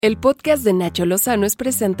El podcast de Nacho Lozano es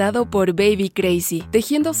presentado por Baby Crazy,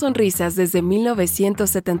 tejiendo sonrisas desde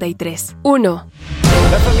 1973. 1.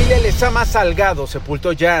 La familia Lezama Salgado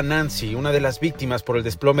sepultó ya a Nancy, una de las víctimas por el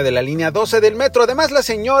desplome de la línea 12 del metro. Además, la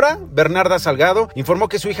señora Bernarda Salgado informó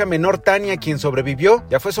que su hija menor Tania, quien sobrevivió,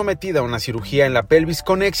 ya fue sometida a una cirugía en la pelvis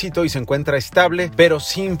con éxito y se encuentra estable, pero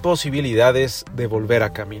sin posibilidades de volver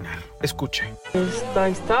a caminar. Escuche. Está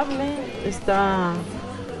estable, está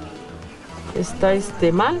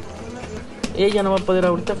mal. Ella no va a poder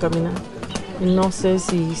ahorita caminar. No sé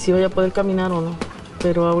si vaya a poder caminar o no,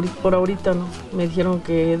 pero por ahorita no. Me dijeron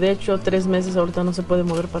que de hecho 3 meses ahorita no se puede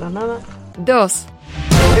mover para nada. 2.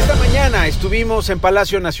 Esta mañana estuvimos en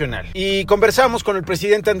Palacio Nacional y conversamos con el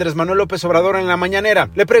presidente Andrés Manuel López Obrador en la mañanera.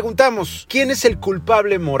 Le preguntamos, ¿quién es el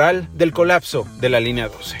culpable moral del colapso de la línea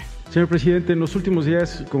 12? Señor presidente, en los últimos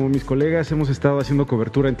días, como mis colegas, hemos estado haciendo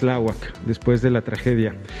cobertura en Tláhuac después de la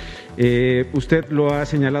tragedia. Usted lo ha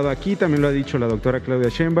señalado aquí, también lo ha dicho la doctora Claudia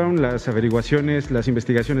Sheinbaum, las averiguaciones, las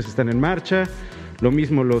investigaciones están en marcha, lo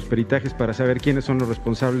mismo los peritajes para saber quiénes son los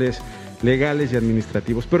responsables legales y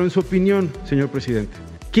administrativos. Pero en su opinión, señor presidente,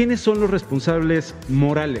 ¿quiénes son los responsables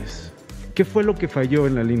morales? ¿Qué fue lo que falló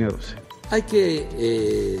en la línea 12? Hay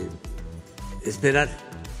que esperar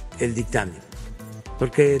el dictamen,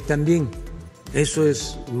 porque también eso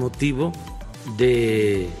es motivo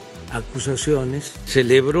de acusaciones.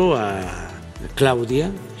 Celebro a Claudia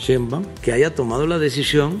Sheinbaum que haya tomado la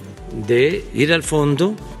decisión de ir al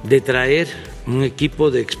fondo, de traer un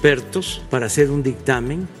equipo de expertos para hacer un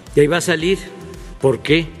dictamen, y ahí va a salir por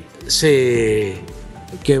qué se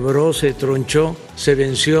quebró, se tronchó, se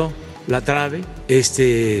venció la trave,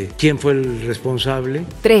 quién fue el responsable.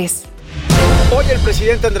 3. Hoy el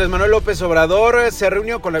presidente Andrés Manuel López Obrador se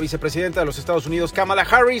reunió con la vicepresidenta de los Estados Unidos, Kamala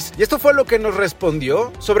Harris, y esto fue lo que nos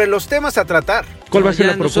respondió sobre los temas a tratar. ¿Cuál va a ser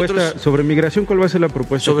la propuesta sobre migración? ¿Cuál va a ser la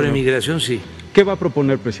propuesta? Sobre migración, sí. ¿Qué va a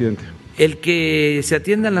proponer, presidente? El que se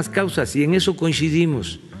atiendan las causas, y en eso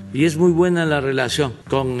coincidimos. Y es muy buena la relación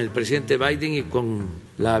con el presidente Biden y con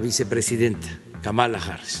la vicepresidenta Kamala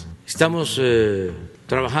Harris. Estamos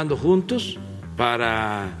trabajando juntos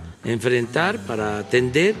para enfrentar, para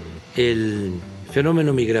atender el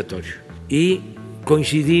fenómeno migratorio, y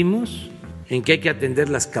coincidimos en que hay que atender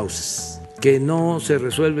las causas, que no se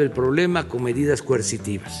resuelve el problema con medidas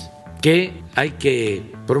coercitivas, que hay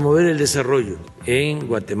que promover el desarrollo en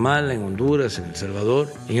Guatemala, en Honduras, en El Salvador,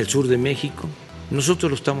 en el sur de México. Nosotros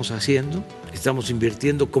lo estamos haciendo, estamos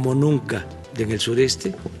invirtiendo como nunca en el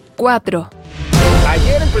sureste. 4.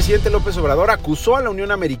 Ayer el presidente López Obrador acusó a la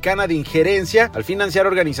Unión Americana de injerencia al financiar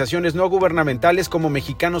organizaciones no gubernamentales como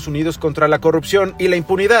Mexicanos Unidos contra la Corrupción y la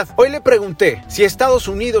Impunidad. Hoy le pregunté si Estados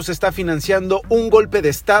Unidos está financiando un golpe de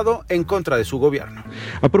Estado en contra de su gobierno.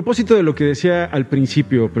 A propósito de lo que decía al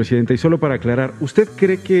principio, presidenta, y solo para aclarar, ¿usted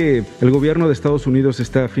cree que el gobierno de Estados Unidos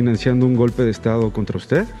está financiando un golpe de Estado contra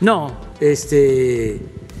usted? No, es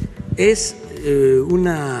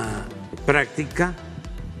una práctica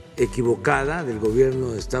equivocada del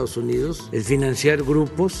gobierno de Estados Unidos el financiar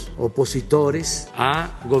grupos opositores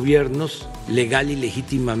a gobiernos legal y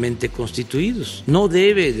legítimamente constituidos. No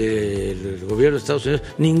debe del gobierno de Estados Unidos,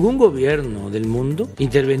 ningún gobierno del mundo,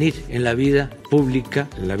 intervenir en la vida pública,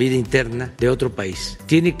 en la vida interna de otro país.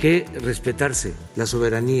 Tiene que respetarse la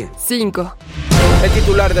soberanía. 5. El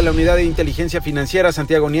titular de la Unidad de Inteligencia Financiera,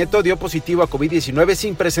 Santiago Nieto, dio positivo a COVID-19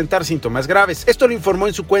 sin presentar síntomas graves. Esto lo informó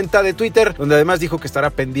en su cuenta de Twitter, donde además dijo que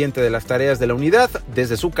estará pendiente de las tareas de la unidad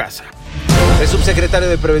desde su casa. El subsecretario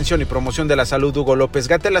de Prevención y Promoción de la Salud, Hugo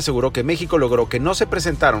López-Gatell, aseguró que México logró que no se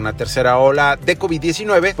presentara una tercera ola de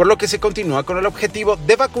COVID-19, por lo que se continúa con el objetivo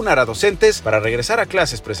de vacunar a docentes para regresar a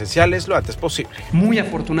clases presenciales lo antes posible. Muy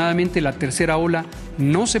afortunadamente la tercera ola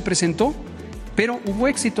no se presentó, pero hubo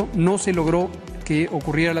éxito, no se logró que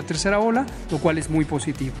ocurriera la tercera ola, lo cual es muy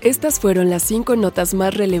positivo. Estas fueron las 5 notas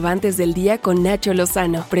más relevantes del día con Nacho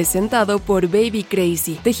Lozano, presentado por Baby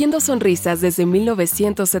Crazy, tejiendo sonrisas desde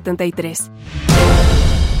 1973.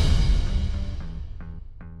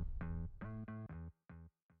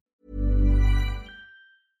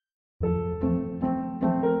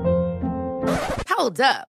 Hold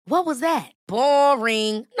up. What was that?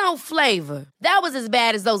 Boring. No flavor. That was as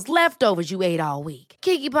bad as those leftovers you ate all week.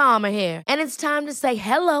 Keke Palmer here, and it's time to say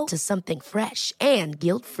hello to something fresh and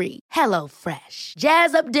guilt-free. Hello Fresh.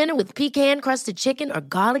 Jazz up dinner with pecan-crusted chicken or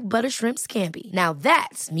garlic butter shrimp scampi. Now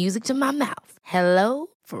that's music to my mouth. Hello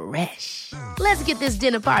Fresh. Let's get this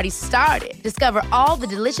dinner party started. Discover all the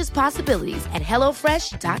delicious possibilities at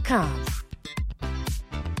HelloFresh.com.